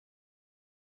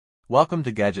Welcome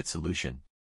to Gadget Solution.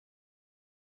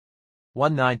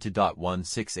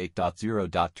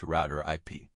 192.168.0.2 router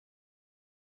IP.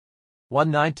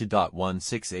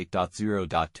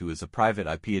 192.168.0.2 is a private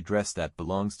IP address that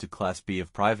belongs to Class B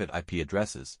of private IP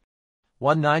addresses.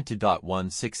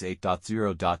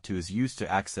 192.168.0.2 is used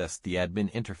to access the admin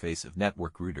interface of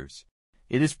network routers.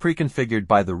 It is pre-configured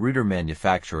by the router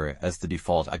manufacturer as the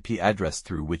default IP address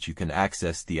through which you can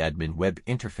access the admin web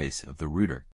interface of the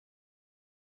router.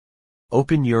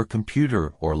 Open your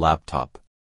computer or laptop.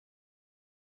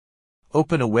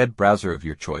 Open a web browser of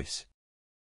your choice.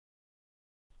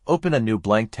 Open a new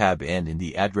blank tab and in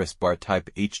the address bar type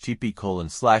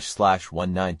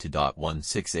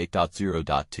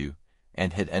http://192.168.0.2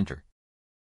 and hit enter.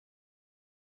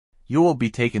 You will be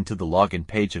taken to the login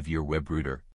page of your web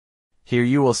router. Here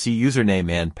you will see username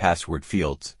and password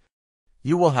fields.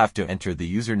 You will have to enter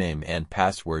the username and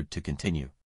password to continue.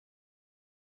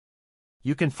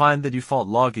 You can find the default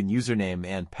login username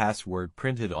and password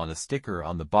printed on a sticker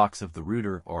on the box of the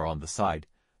router or on the side,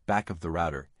 back of the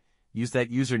router. Use that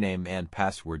username and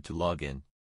password to log in.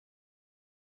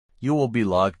 You will be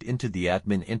logged into the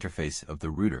admin interface of the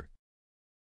router.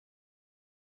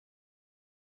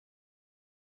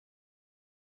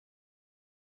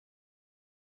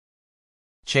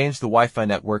 Change the Wi-Fi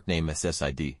network name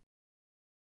SSID.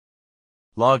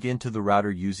 Log into the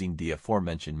router using the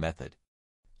aforementioned method.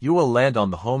 You will land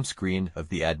on the home screen of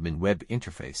the admin web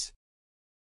interface.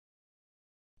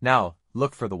 Now,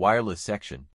 look for the wireless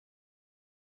section.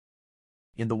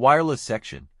 In the wireless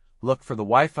section, look for the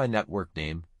Wi-Fi network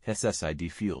name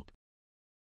SSID field.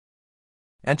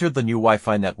 Enter the new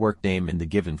Wi-Fi network name in the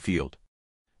given field.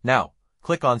 Now,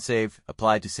 click on Save,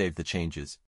 Apply to save the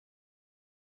changes.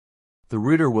 The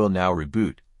router will now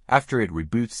reboot. After it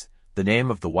reboots, the name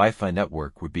of the Wi-Fi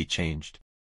network would be changed.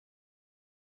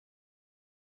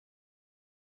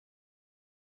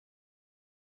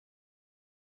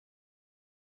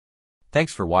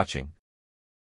 Thanks for watching.